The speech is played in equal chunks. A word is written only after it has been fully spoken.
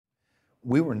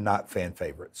we were not fan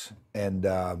favorites. And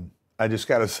I just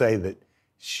got to say that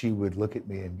she would look at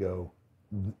me and go,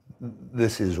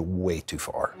 this is way too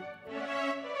far.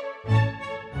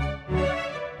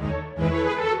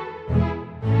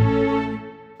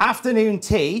 Afternoon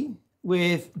tea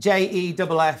with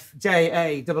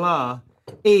JEFFJARRETT.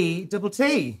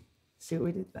 See what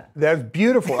we did there? That's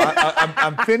beautiful.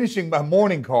 I'm finishing my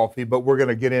morning coffee, but we're going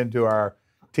to get into our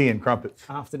tea and crumpets.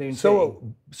 Afternoon tea.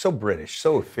 So British,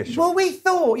 so official. Well, we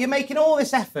thought you're making all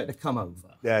this effort to come over.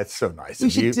 That's so nice We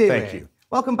of should you. do Thank it. you.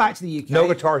 Welcome back to the UK. No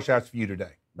guitar shots for you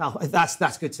today. No,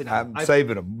 that's good to know. I'm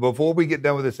saving them. Before we get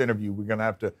done with this interview, we're going to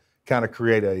have to kind of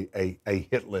create a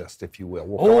hit list, if you will.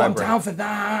 We'll I'm down for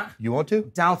that. You want to?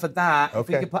 Down for that. If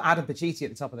we Okay. could put Adam Pacitti at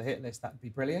the top of the hit list, that'd be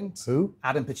brilliant. Who?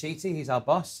 Adam Pacitti, he's our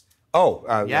boss. Oh,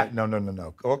 Yeah. No.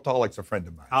 Cultaholic's a friend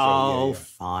of mine. Oh, So, yeah.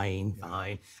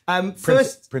 fine.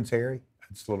 Prince Harry?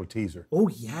 That's a little teaser. Oh,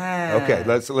 yeah. Okay,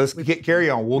 let's carry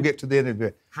on. We'll get to the end of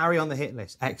it. Harry on the hit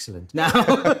list. Excellent. Now,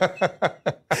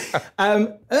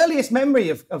 earliest memory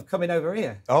of coming over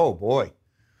here. Oh, boy.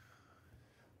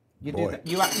 You Boy. do that.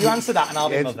 You answer that and I'll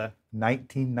be It's mother.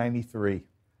 1993.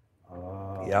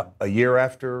 Oh. Yep, a year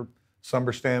after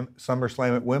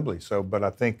SummerSlam at Wembley. So, but I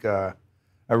think I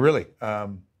really,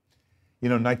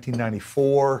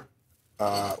 1994,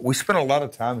 we spent a lot of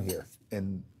time here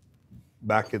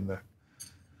back in the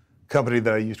company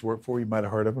that I used to work for. You might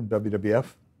have heard of them,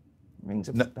 WWF. Rings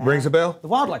a bell. Rings a bell? The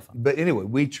Wildlife Fund. But anyway, the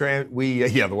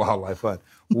Wildlife Fund.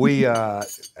 We had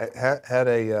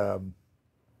a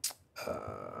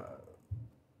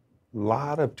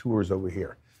lot of tours over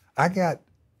here. I got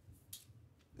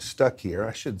stuck here.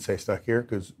 I shouldn't say stuck here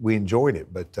because we enjoyed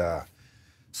it, but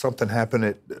something happened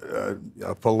at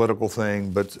a political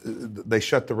thing. But they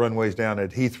shut the runways down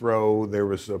at Heathrow. There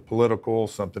was a political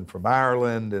something from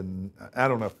Ireland, and I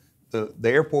don't know. The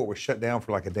airport was shut down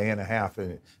for like a day and a half,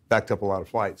 and it backed up a lot of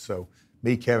flights. So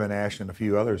me, Kevin, Ash, and a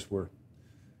few others were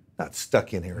not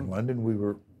stuck in here in London. We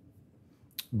were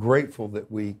grateful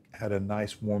that we had a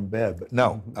nice warm bed. But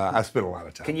no, I spent a lot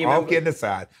of time. Can you All remember- kidding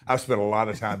aside, I've spent a lot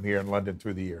of time here in London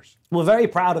through the years. We're very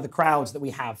proud of the crowds that we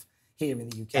have here in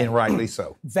the UK. And rightly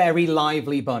so. Very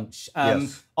lively bunch.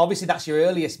 Yes. Obviously, that's your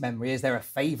earliest memory. Is there a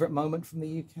favourite moment from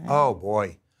the UK? Oh,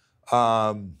 boy.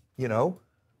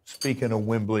 Speaking of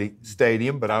Wembley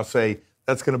Stadium, but I'll say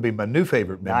that's going to be my new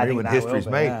favorite memory think when that history's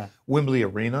will be, made. yeah. Wembley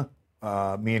Arena,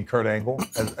 me and Kurt Angle,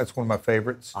 that's one of my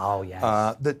favorites. Oh, yes.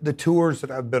 The tours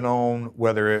that I've been on,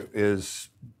 whether it is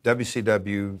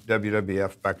WCW,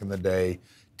 WWF back in the day,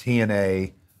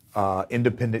 TNA,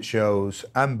 independent shows,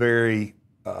 I'm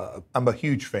a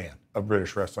huge fan of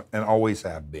British wrestling and always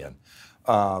have been.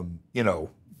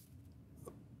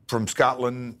 From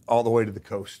Scotland all the way to the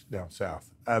coast down south.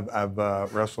 I've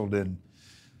wrestled in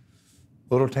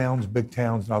little towns, big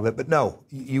towns, and all that. But no,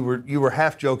 you were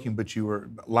half joking, but you were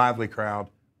a lively crowd.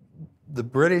 The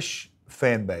British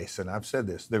fan base, and I've said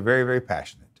this, they're very, very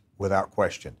passionate, without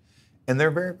question, and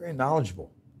they're very, very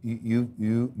knowledgeable. You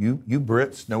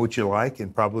Brits know what you like,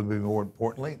 and probably more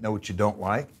importantly, know what you don't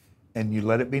like, and you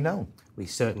let it be known. We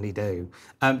certainly do.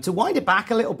 To wind it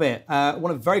back a little bit, I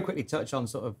want to very quickly touch on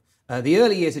sort of the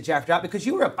early years of Jeff Jarrett, because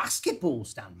you were a basketball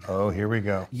standard. Oh, here we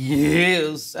go.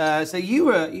 Yes. So you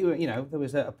were, there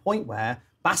was a point where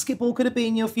basketball could have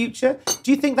been your future.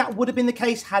 Do you think that would have been the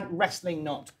case had wrestling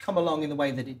not come along in the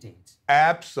way that it did?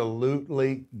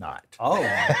 Absolutely not. Oh,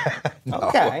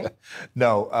 okay.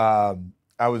 No,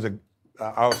 I was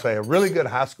I'll say a really good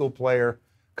high school player,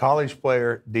 college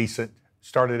player, decent,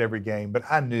 started every game, but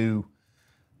I knew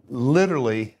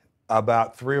literally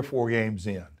about 3 or 4 games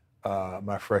in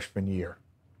my freshman year,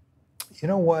 you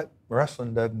know what?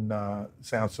 Wrestling doesn't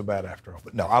sound so bad after all.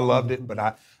 But no, I loved it, but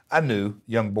I knew,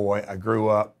 young boy, I grew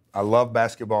up, I love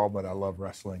basketball, but I love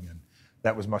wrestling. And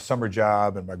that was my summer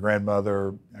job, and my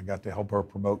grandmother, I got to help her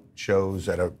promote shows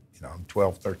at I'm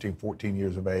 12, 13, 14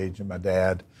 years of age, and my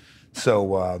dad.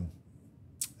 So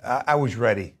I was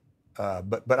ready.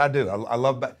 But I do. I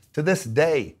love, to this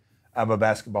day, I'm a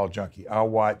basketball junkie. I'll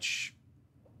watch,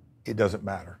 it doesn't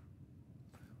matter.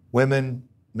 Women,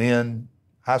 men,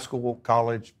 high school,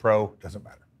 college, pro, doesn't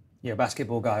matter. You're a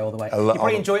basketball guy all the way. You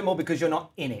probably enjoy it more because you're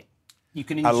not in it. You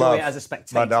can enjoy it as a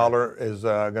spectator. My daughter is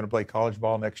going to play college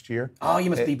ball next year. Oh, you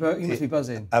must be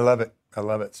buzzing. I love it. I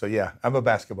love it. So, yeah, I'm a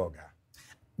basketball guy.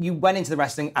 You went into the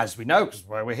wrestling, as we know, because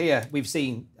we're here. We've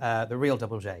seen the real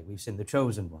Double J. We've seen the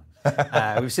Chosen One.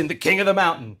 We've seen the King of the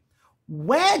Mountain.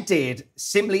 Where did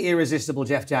Simply Irresistible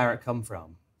Jeff Jarrett come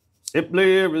from?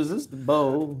 Simply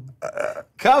Irresistible.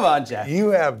 Come on, Jeff. You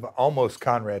have almost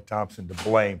Conrad Thompson to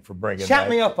blame for bringing Chat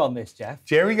me up on this, Jeff.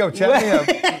 Here we go. Chat me up.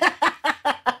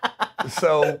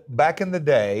 So back in the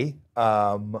day,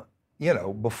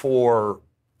 before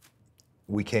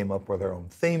we came up with our own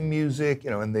theme music,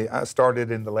 I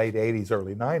started in the late 80s,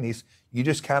 early 90s, you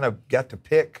just kind of got to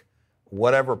pick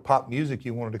whatever pop music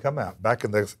you wanted to come out back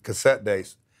in the cassette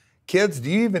days. Kids, do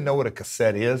you even know what a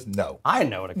cassette is? No. I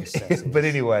know what a cassette is. But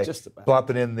anyway, just about. Plop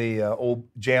it in the old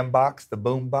jam box, the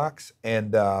boom box,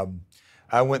 and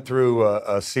I went through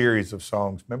a series of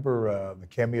songs. Remember the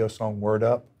Cameo song, Word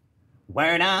Up?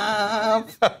 Word up!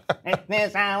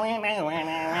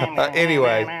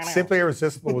 Anyway, Simply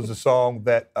Irresistible was a song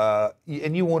that,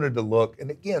 and you wanted to look, and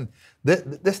again,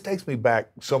 this takes me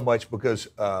back so much because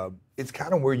it's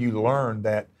kind of where you learn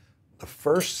that the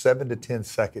first 7 to 10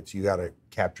 seconds, you got to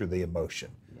capture the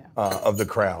emotion of the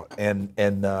crowd. And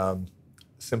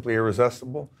Simply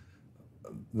Irresistible,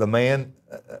 the man,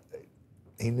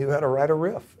 he knew how to write a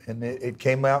riff, and it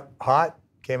came out hot,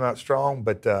 came out strong.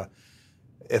 But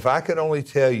if I could only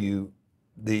tell you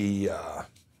the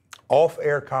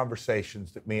off-air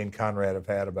conversations that me and Conrad have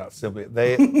had about Simply,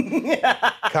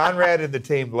 Conrad and the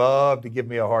team love to give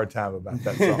me a hard time about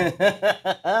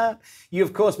that song.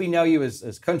 Of course, we know you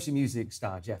as country music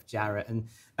star Jeff Jarrett, and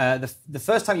the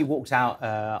first time you walked out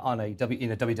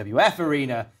in a WWF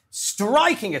arena,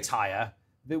 striking attire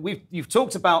that you've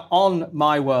talked about on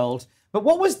My World. But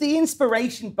what was the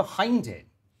inspiration behind it?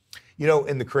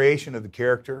 In the creation of the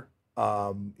character,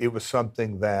 it was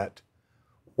something that,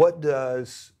 what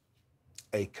does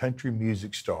a country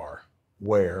music star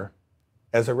wear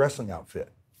as a wrestling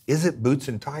outfit? Is it boots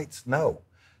and tights? No.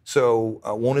 So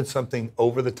I wanted something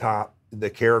over the top. The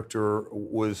character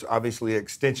was obviously an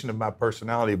extension of my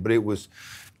personality, but it was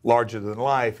larger than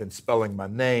life and spelling my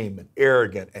name and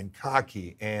arrogant and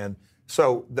cocky. And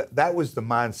so that was the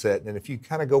mindset. And if you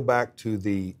kind of go back to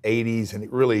the 80s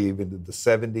and really even to the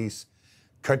 70s,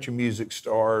 country music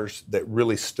stars that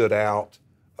really stood out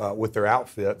with their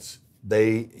outfits,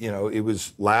 it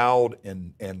was loud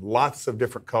and lots of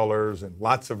different colors and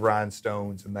lots of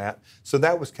rhinestones and that. So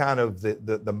that was kind of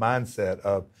the mindset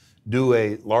of do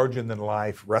a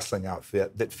larger-than-life wrestling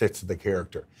outfit that fits the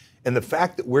character. And the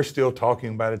fact that we're still talking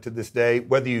about it to this day,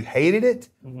 whether you hated it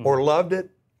or loved it,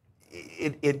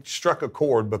 it struck a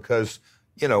chord because,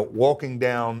 walking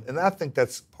down, and I think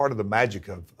that's part of the magic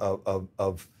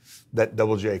of that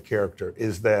Double J character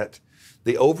is that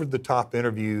the over-the-top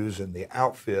interviews and the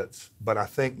outfits, but I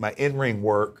think my in-ring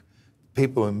work,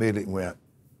 people immediately went,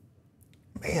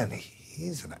 man,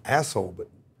 he's an asshole, but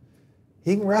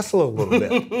he can wrestle a little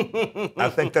bit. I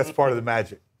think that's part of the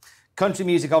magic. Country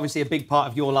music, obviously a big part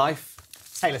of your life.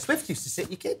 Taylor Swift used to sit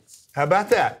your kids. How about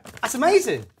that? That's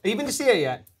amazing. Have you been to see her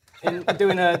yet?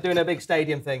 Doing a big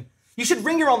stadium thing. You should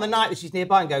ring her on the night that she's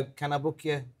nearby and go, can I book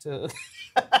you to...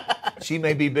 She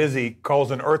may be busy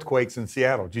causing earthquakes in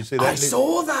Seattle. Did you see that? I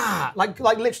saw that. Like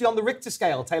literally on the Richter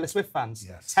scale, Taylor Swift fans.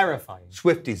 Yes. Terrifying.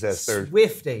 Swifties, as they're...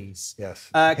 Swifties. Yes.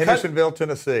 Hendersonville,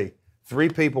 Tennessee. 3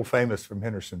 people famous from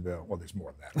Hendersonville. Well, there's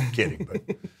more than that. I'm kidding.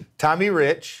 But Tommy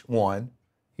Rich, one.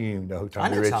 You know who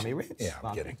Tommy Rich is? I know Tommy Rich. Yeah,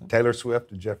 I'm kidding. Taylor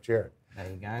Swift and Jeff Jarrett.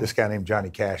 There you go. This guy named Johnny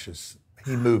Cash,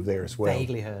 he moved there as well.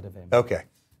 Vaguely heard of him. Okay.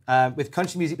 With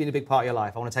country music being a big part of your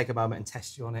life, I want to take a moment and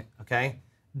test you on it, okay?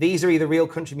 These are either real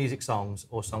country music songs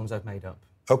or songs I've made up.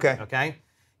 Okay. Okay?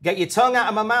 Get your tongue out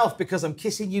of my mouth because I'm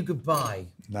kissing you goodbye.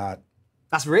 Not.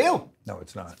 That's real. No,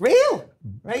 it's not. It's real.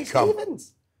 Ray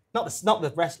Stevens. Not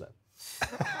the wrestler.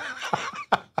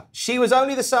 She was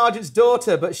only the sergeant's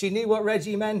daughter, but she knew what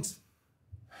Reggie meant.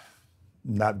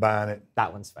 Not buying it.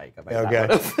 That one's fake. I made that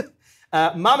one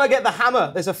up. Mama, get the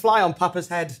hammer. There's a fly on Papa's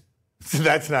head.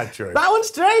 That's not true. That one's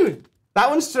true. That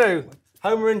one's true.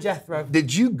 Homer and Jethro.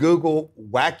 Did you Google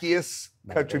wackiest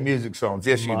country music songs?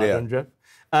 Yes, you did.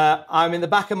 I'm in the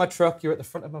back of my truck. You're at the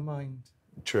front of my mind.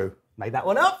 True. Made that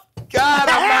one up. God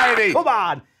almighty. Come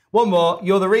on. One more.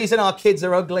 You're the reason our kids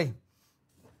are ugly.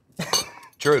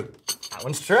 True. That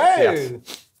one's true.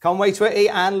 Yes. Conway Twitty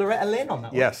and Loretta Lynn on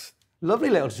that one. Yes. Lovely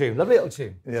little tune. Lovely little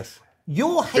tune. Yes.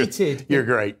 You're hated. You're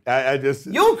great. I just.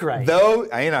 You're great. Though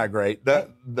ain't I great?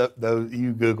 Though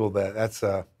you Google that. That's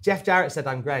Jeff Jarrett said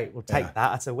I'm great. We'll take that.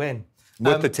 That's a win.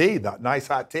 With the tea, that nice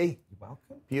hot tea. You're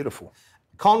welcome. Beautiful.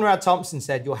 Conrad Thompson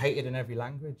said you're hated in every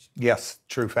language. Yes,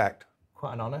 true fact.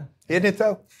 Quite an honour. Isn't it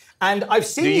though? And I've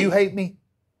seen. Do you hate me?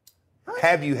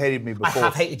 Have you hated me before? I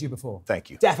have hated you before.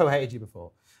 Thank you. Defo hated you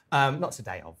before. Not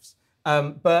today, obviously.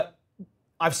 But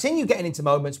I've seen you getting into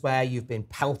moments where you've been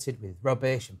pelted with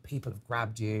rubbish and people have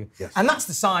grabbed you. Yes. And that's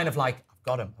the sign of like, I've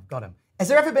got him, I've got him. Has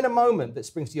there ever been a moment that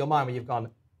springs to your mind where you've gone,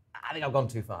 I think I've gone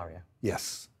too far here?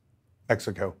 Yes.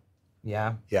 Mexico.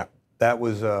 Yeah? Yeah. That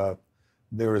was,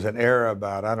 there was an era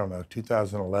about,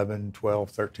 2011, 12,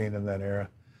 13 in that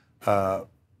era.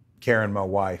 Karen, my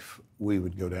wife, we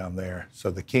would go down there.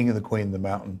 So the King and the Queen of the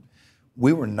Mountain,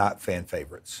 we were not fan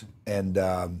favorites. And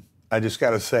I just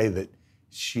got to say that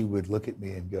she would look at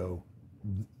me and go,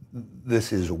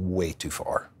 this is way too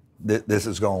far. This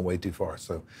is going way too far.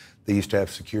 So they used to have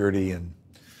security and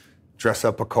dress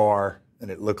up a car, and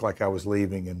it looked like I was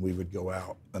leaving, and we would go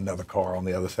out another car on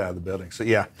the other side of the building. So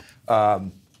yeah,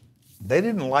 they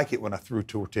didn't like it when I threw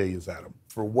tortillas at them.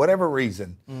 For whatever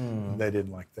reason, they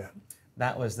didn't like that.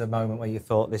 That was the moment where you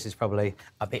thought this is probably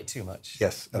a bit too much.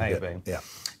 Yes, maybe. Bit, yeah.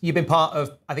 You've been part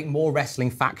of, I think, more wrestling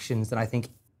factions than I think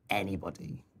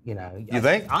anybody. You know. You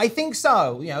think? I think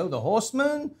so. You know, the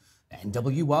Horsemen,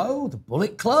 NWO, the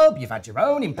Bullet Club. You've had your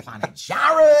own in Planet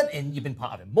Jarrett, and you've been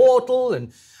part of Immortal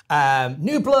and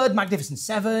New Blood, Magnificent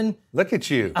Seven. Look at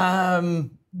you.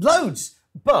 Loads.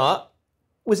 But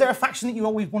was there a faction that you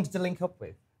always wanted to link up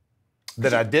with?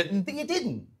 That I didn't? That you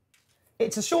didn't.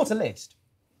 It's a shorter list.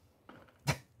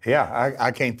 Yeah,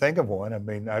 I can't think of one. I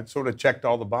mean, I sort of checked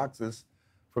all the boxes,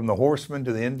 from the Horsemen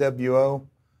to the NWO.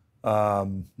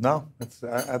 No,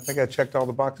 I think I checked all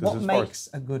the boxes. What as far makes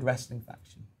a good wrestling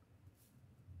faction?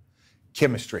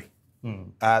 Chemistry.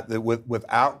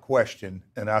 Without question,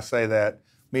 and I say that,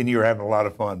 me and you are having a lot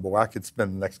of fun. Boy, I could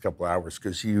spend the next couple of hours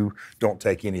because you don't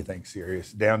take anything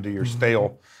serious, down to your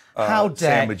stale How dare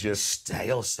sandwiches.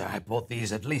 Stale, sir. I bought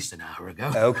these at least an hour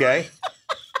ago. Okay.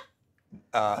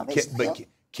 But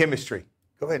chemistry.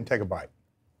 Go ahead and take a bite.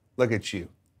 Look at you.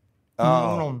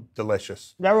 Oh,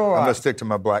 delicious. They're all right. I'm going to stick to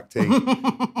my black tea.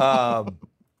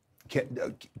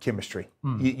 Chemistry.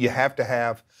 You have to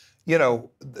have, I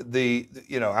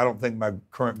don't think my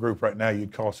current group right now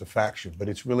you'd call us a faction, but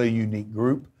it's really a unique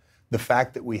group. The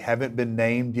fact that we haven't been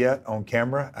named yet on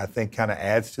camera, I think kind of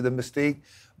adds to the mystique.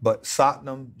 But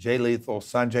Satnam, Jay Lethal,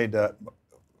 Sanjay Dutt,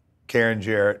 Karen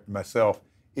Jarrett, myself,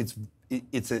 it's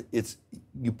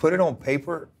you put it on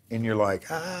paper and you're like,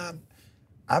 I'm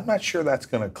not sure that's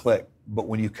going to click. But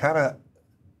when you kind of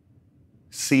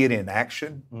see it in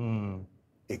action,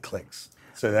 it clicks.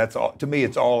 So that's all. To me,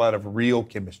 it's all out of real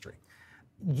chemistry.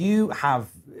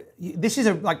 This is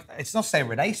it's not to say a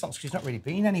renaissance because it's not really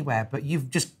been anywhere, but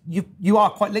you are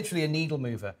quite literally a needle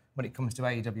mover when it comes to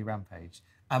AEW Rampage,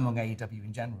 among AEW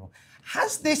in general.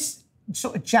 Has this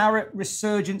sort of Jarrett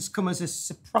resurgence come as a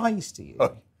surprise to you?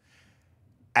 Oh,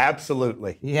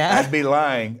 absolutely. Yeah. I'd be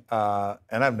lying,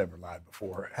 and I've never lied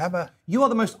before. You are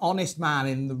the most honest man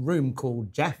in the room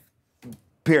called Jeff.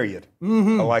 Period. I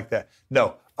like that.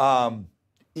 No,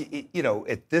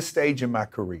 at this stage in my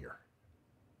career,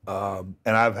 and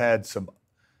I've had some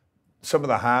of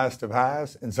the highest of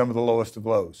highs and some of the lowest of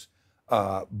lows.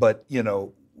 But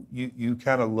you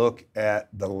kind of look at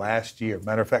the last year.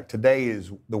 Matter of fact, today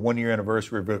is the 1-year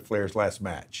anniversary of Ric Flair's last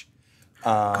match.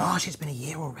 Gosh, it's been a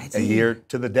year already. A year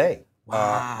to the day.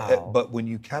 Wow. But when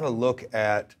you kind of look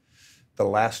at the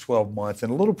last 12 months,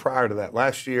 and a little prior to that,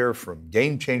 last year, from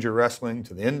Game Changer Wrestling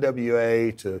to the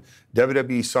NWA to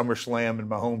WWE SummerSlam in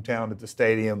my hometown at the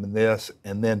stadium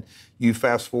and then you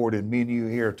fast forward and me and you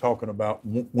here talking about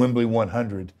Wembley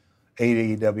 100,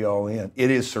 AEW All In.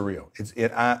 It is surreal.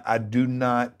 I do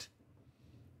not,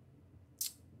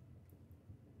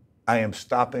 I am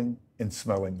stopping and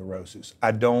smelling the roses.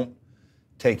 I don't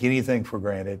take anything for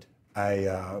granted.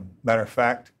 Matter of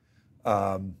fact,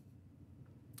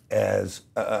 as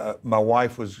my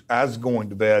wife I was going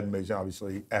to bed, and it was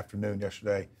obviously afternoon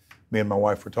yesterday, me and my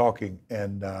wife were talking,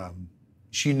 and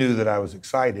she knew that I was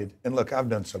excited. And look, I've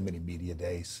done so many media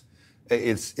days.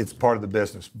 It's part of the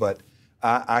business, but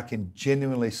I can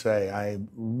genuinely say I am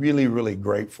really, really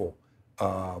grateful.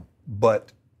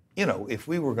 But, if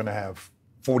we were going to have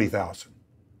 40,000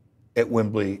 at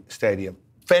Wembley Stadium,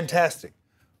 fantastic.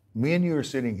 Me and you are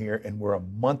sitting here, and we're a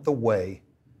month away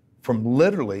from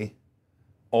literally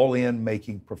All In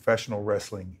making professional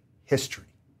wrestling history.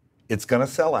 It's going to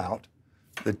sell out.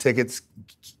 The tickets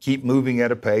keep moving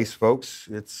at a pace, folks.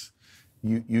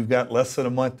 You've got less than a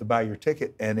month to buy your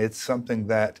ticket, and it's something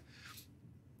that,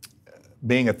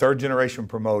 being a third-generation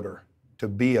promoter, to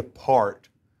be a part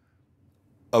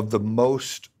of the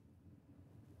most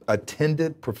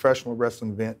attended professional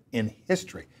wrestling event in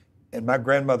history. And my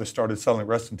grandmother started selling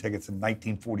wrestling tickets in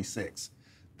 1946.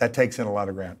 That takes in a lot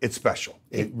of ground. It's special.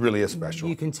 It really is special.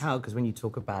 You can tell because when you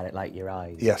talk about it, like your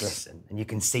eyes Yes. glisten, and you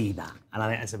can see that, and I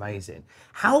think that's amazing.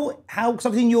 How? Because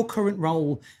obviously in your current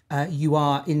role, you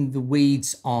are in the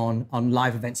weeds on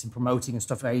live events and promoting and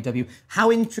stuff at AEW.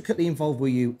 How intricately involved were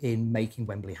you in making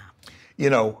Wembley happen?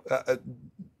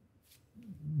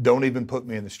 Don't even put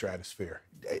me in the stratosphere.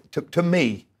 To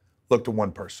me, look to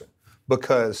one person,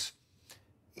 because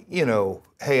you know,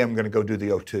 hey, I'm going to go do the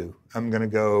O2. I'm going to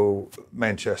go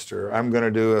Manchester. I'm going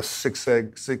to do a six,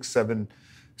 seven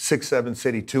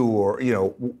city tour, you know,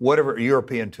 whatever,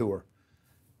 European tour.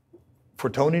 For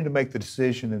Tony to make the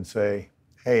decision and say,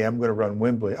 hey, I'm going to run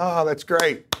Wembley. Oh, that's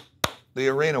great. The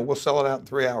arena, we'll sell it out in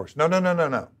 3 hours.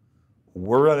 No.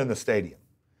 We're running the stadium.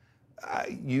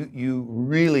 You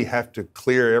really have to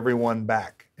clear everyone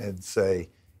back and say,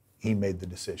 he made the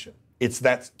decision. It's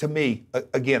that, to me,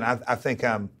 again, I think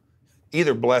I'm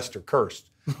either blessed or cursed,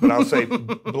 but I'll say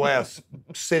blessed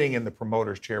sitting in the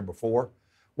promoter's chair before.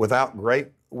 Without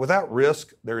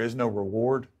risk, there is no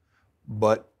reward,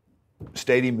 but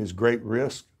stadium is great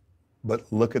risk,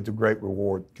 but look at the great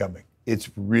reward coming. It's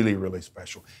really, really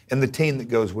special. And the team that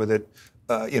goes with it,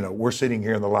 you know, we're sitting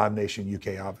here in the Live Nation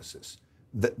UK offices.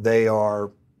 They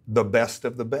are the best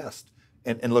of the best.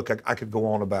 And look, I could go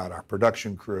on about our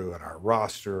production crew and our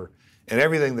roster and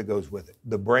everything that goes with it.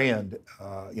 The brand,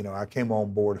 you know, I came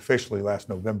on board officially last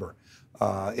November.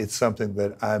 It's something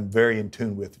that I'm very in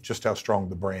tune with, just how strong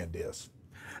the brand is.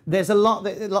 There's a lot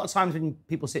of times when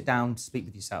people sit down to speak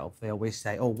with yourself, they always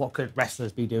say, oh, what could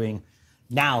wrestlers be doing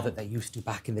now that they used to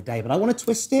back in the day? But I want to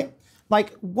twist it.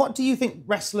 Like, what do you think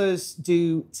wrestlers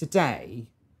do today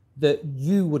that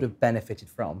you would have benefited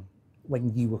from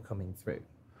when you were coming through?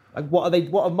 Like, what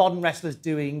are modern wrestlers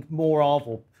doing more of,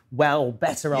 or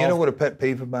better of? You know what a pet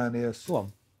peeve of mine is? Go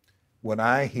on. When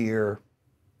I hear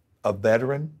a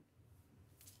veteran,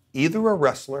 either a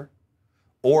wrestler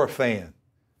or a fan,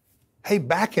 hey,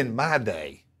 back in my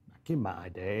day.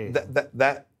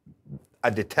 That I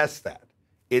detest that.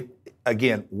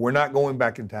 Again, we're not going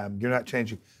back in time. You're not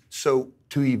changing. So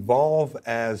to evolve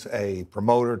as a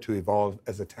promoter, to evolve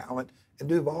as a talent, and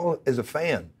to evolve as a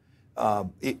fan,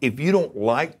 if you don't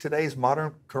like today's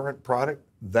modern current product,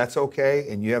 that's okay,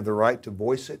 and you have the right to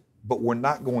voice it, but we're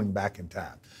not going back in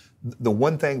time. The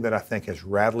one thing that I think has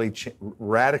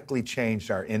radically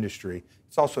changed our industry,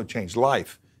 it's also changed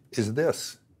life, is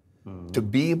this. To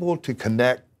be able to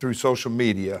connect through social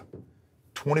media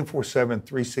 24/7,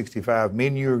 365, me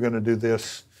and you are going to do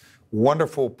this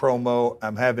wonderful promo.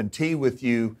 I'm having tea with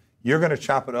you. You're going to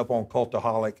chop it up on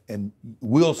Cultaholic, and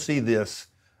we'll see this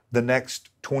the next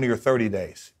 20 or 30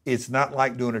 days. It's not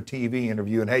like doing a TV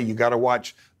interview and, hey, you got to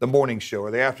watch the morning show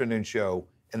or the afternoon show,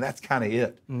 and that's kind of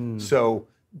it. So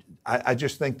I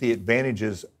just think the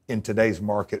advantages in today's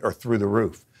market are through the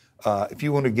roof. If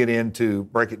you want to get into,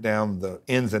 break it down, the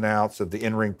ins and outs of the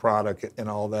in-ring product and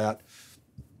all that,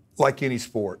 like any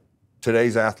sport,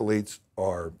 today's athletes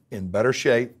are in better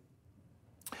shape,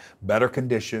 better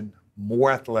condition,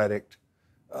 more athletic.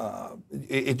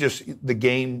 The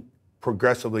game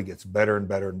progressively gets better and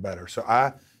better and better. So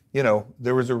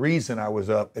there was a reason I was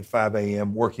up at 5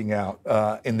 a.m. working out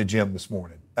in the gym this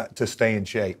morning to stay in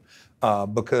shape.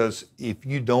 Because if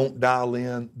you don't dial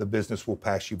in, the business will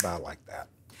pass you by like that.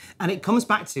 And it comes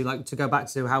back to, to go back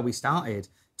to how we started,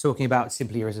 talking about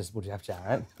Simply Irresistible Jeff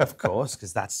Jarrett, of course,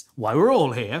 because that's why we're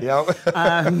all here.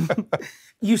 Yeah.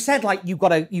 You said, you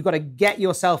gotta get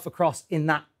yourself across in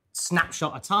that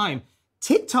snapshot of time.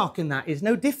 TikTok in that is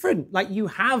no different. Like, you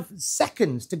have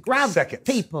seconds to grab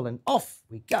people and off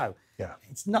we go. Yeah.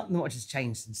 It's not much has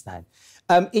changed since then.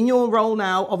 In your role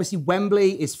now, obviously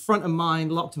Wembley is front of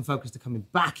mind, locked and focused to coming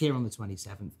back here on the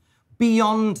 27th.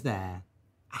 Beyond there,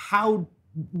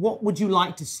 what would you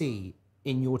like to see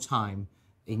in your time,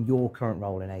 in your current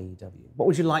role in AEW? What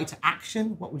would you like to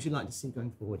action? What would you like to see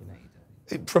going forward in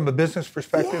AEW? From a business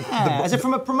perspective? Yeah, as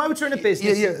from a promoter in a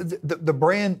business. Yeah. The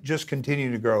brand just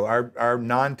continued to grow. Our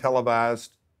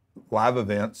non-televised live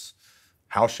events,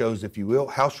 house shows, if you will,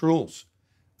 house rules.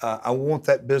 I want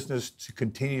that business to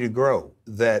continue to grow.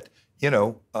 That,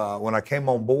 when I came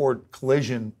on board,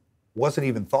 Collision wasn't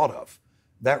even thought of.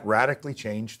 That radically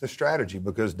changed the strategy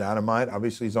because Dynamite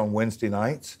obviously is on Wednesday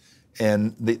nights,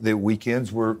 and the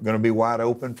weekends were going to be wide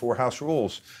open for house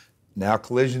rules. Now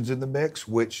Collision's in the mix,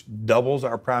 which doubles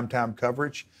our primetime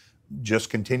coverage, just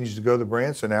continues to go the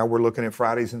brand. So now we're looking at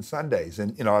Fridays and Sundays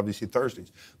and, obviously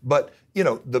Thursdays. But,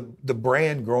 the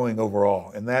brand growing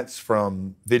overall, and that's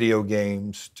from video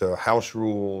games to house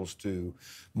rules to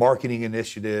marketing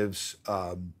initiatives,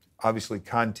 obviously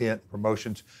content,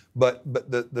 promotions. But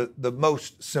the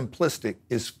most simplistic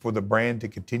is for the brand to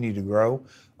continue to grow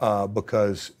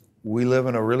because we live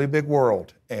in a really big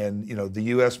world. And, the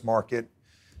U.S. market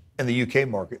and the UK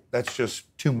market, that's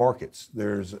just two markets.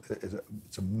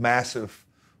 It's a massive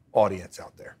audience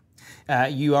out there.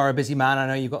 You are a busy man. I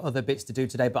know you've got other bits to do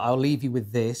today, but I'll leave you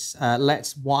with this.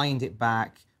 Let's wind it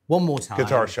back one more time.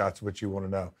 Guitar shots, what you want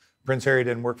to know. Prince Harry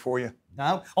didn't work for you?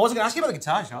 No. I wasn't going to ask you about the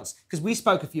guitar shots because we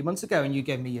spoke a few months ago and you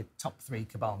gave me your top 3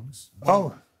 kabongs.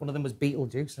 One of them was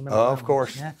Beetlejuice. I remember Oh, that of one.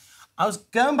 course. Yeah. I was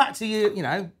going back to you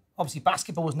know, obviously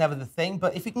basketball was never the thing,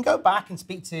 but if you can go back and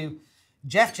speak to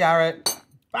Jeff Jarrett,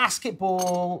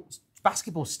 basketball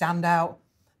standout,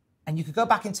 and you could go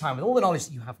back in time with all the knowledge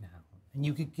that you have now, and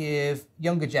you could give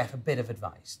younger Jeff a bit of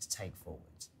advice to take forward.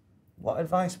 What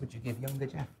advice would you give younger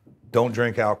Jeff? Don't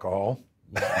drink alcohol.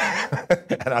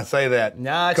 And I say that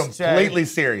completely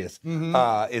serious.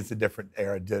 It's a different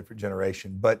era, different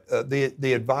generation. But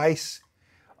the advice,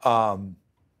 you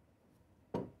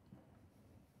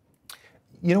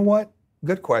know what?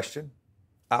 Good question.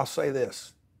 I'll say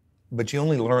this, but you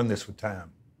only learn this with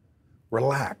time.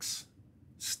 Relax.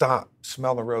 Stop.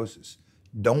 Smell the roses.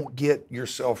 Don't get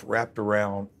yourself wrapped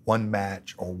around one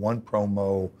match or one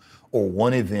promo or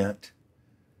one event.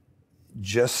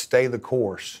 Just stay the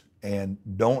course and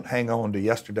don't hang on to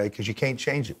yesterday because you can't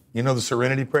change it. You know the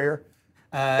Serenity Prayer?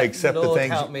 Accept Lord, the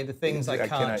things. help me, the things I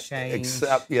can't change.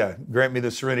 Grant me the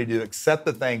serenity to accept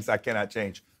the things I cannot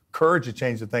change. Courage to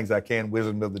change the things I can.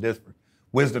 Wisdom to know the difference.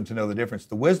 Wisdom to know the difference.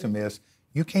 The wisdom is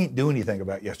you can't do anything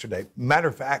about yesterday. Matter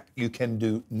of fact, you can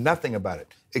do nothing about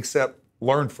it except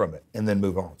learn from it and then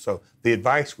move on. So the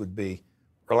advice would be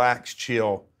relax,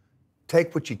 chill,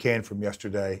 take what you can from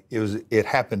yesterday. It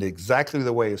happened exactly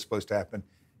the way it's supposed to happen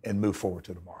and move forward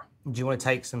to tomorrow. Do you want to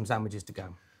take some sandwiches to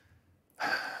go?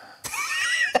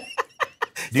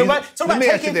 Let me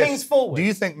ask you this. Things forward. Do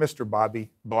you think Mr.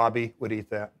 Blobby would eat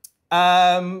that?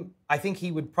 I think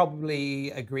he would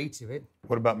probably agree to it.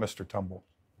 What about Mr. Tumble?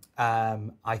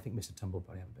 I think Mr. Tumble would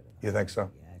probably have a bit of that. You think so?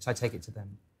 Yeah, so I take it to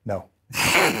them. No.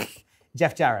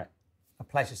 Jeff Jarrett, a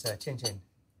pleasure, sir. Chin chin.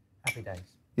 Happy days.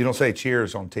 You don't say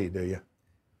cheers on tea, do you? You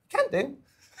can do,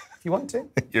 if you want to.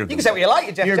 You can say what you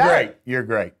like, Jeff You're Jarrett. great. You're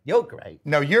great. You're great.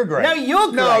 No, you're great. No, you're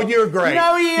great. No, you're great.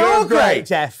 No, you're great,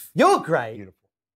 Jeff. You're great. Beautiful.